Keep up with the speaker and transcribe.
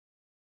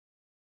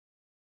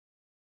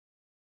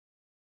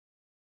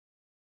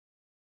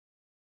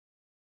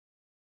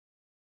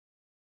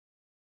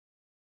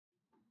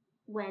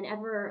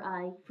whenever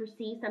I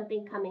foresee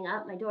something coming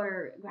up. My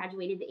daughter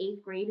graduated the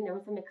 8th grade, and there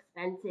were some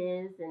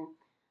expenses, and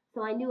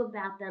so I knew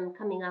about them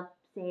coming up.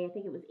 Say, I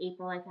think it was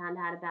April. I found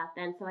out about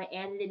them, so I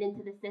added it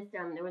into the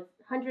system. There was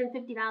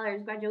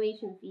 $150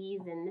 graduation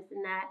fees and this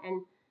and that,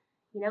 and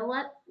you know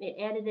what?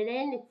 It added it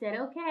in. It said,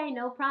 okay,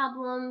 no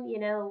problem.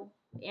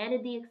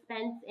 Added the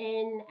expense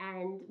in,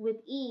 and with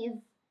ease,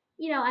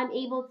 I'm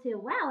able to.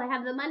 Wow, I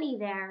have the money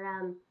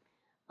there.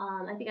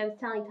 I think I was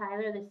telling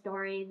Tyler the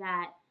story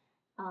that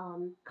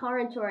car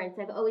insurance.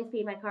 I've always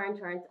paid my car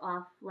insurance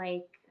off.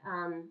 Like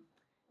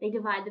they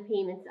divide the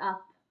payments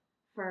up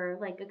for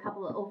like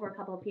over a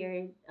couple of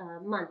period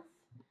months,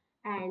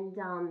 and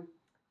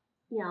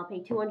I'll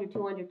pay 200,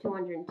 200,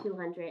 200, and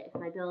 200 if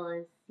my bill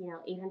is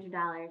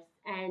 $800.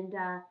 And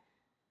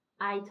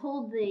I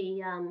told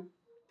the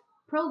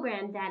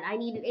program that I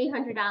needed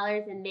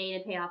 $800 in May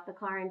to pay off the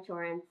car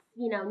insurance.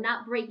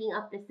 Not breaking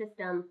up the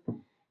system.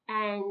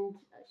 And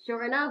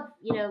sure enough,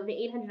 the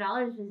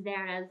 $800 was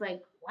there, and I was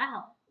like,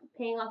 wow,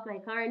 paying off my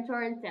car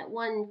insurance at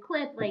one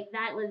clip, like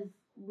that was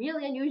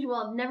really unusual.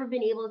 I've never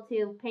been able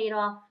to pay it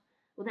off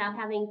without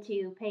having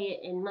to pay it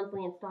in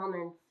monthly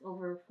installments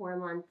over 4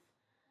 months.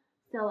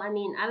 So, I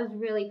mean, I was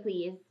really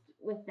pleased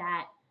with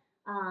that.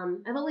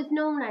 I've always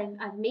known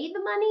I've made the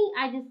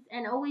money.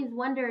 And always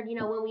wondered,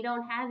 when we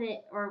don't have it,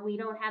 or we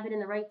don't have it in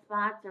the right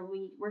spots, or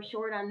we're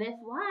short on this,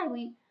 why?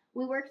 We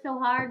work so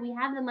hard. We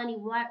have the money.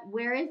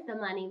 Where is the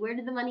money? Where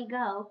did the money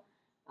go?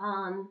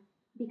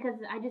 Because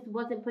I just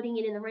wasn't putting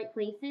it in the right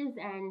places,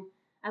 and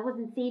I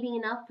wasn't saving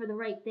enough for the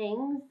right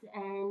things.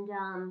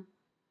 And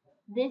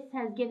this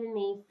has given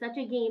me such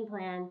a game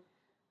plan.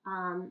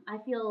 I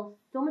feel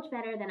so much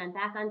better that I'm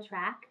back on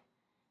track.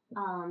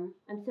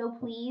 I'm so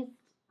pleased.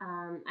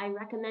 I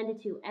recommend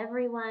it to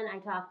everyone I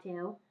talk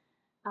to.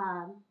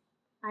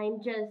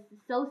 I'm just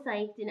so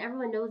psyched, and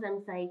everyone knows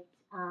I'm psyched.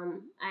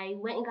 I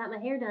went and got my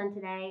hair done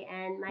today,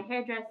 and my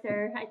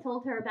hairdresser, I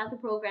told her about the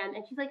program,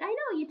 and she's like, I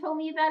know, you told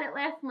me about it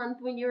last month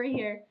when you were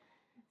here.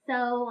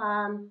 So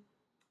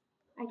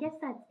I guess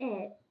that's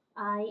it.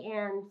 I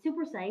am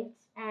super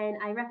psyched, and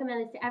I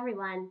recommend this to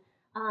everyone,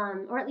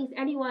 or at least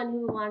anyone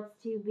who wants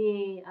to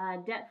be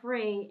debt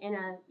free in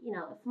a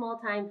small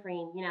time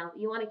frame.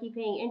 You want to keep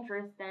paying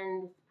interest,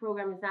 then this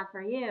program is not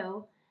for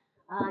you.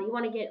 You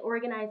want to get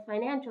organized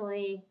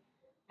financially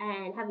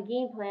and have a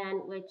game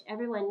plan, which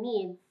everyone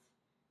needs.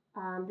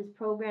 This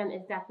program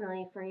is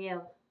definitely for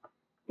you.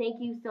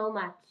 Thank you so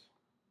much.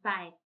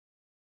 Bye.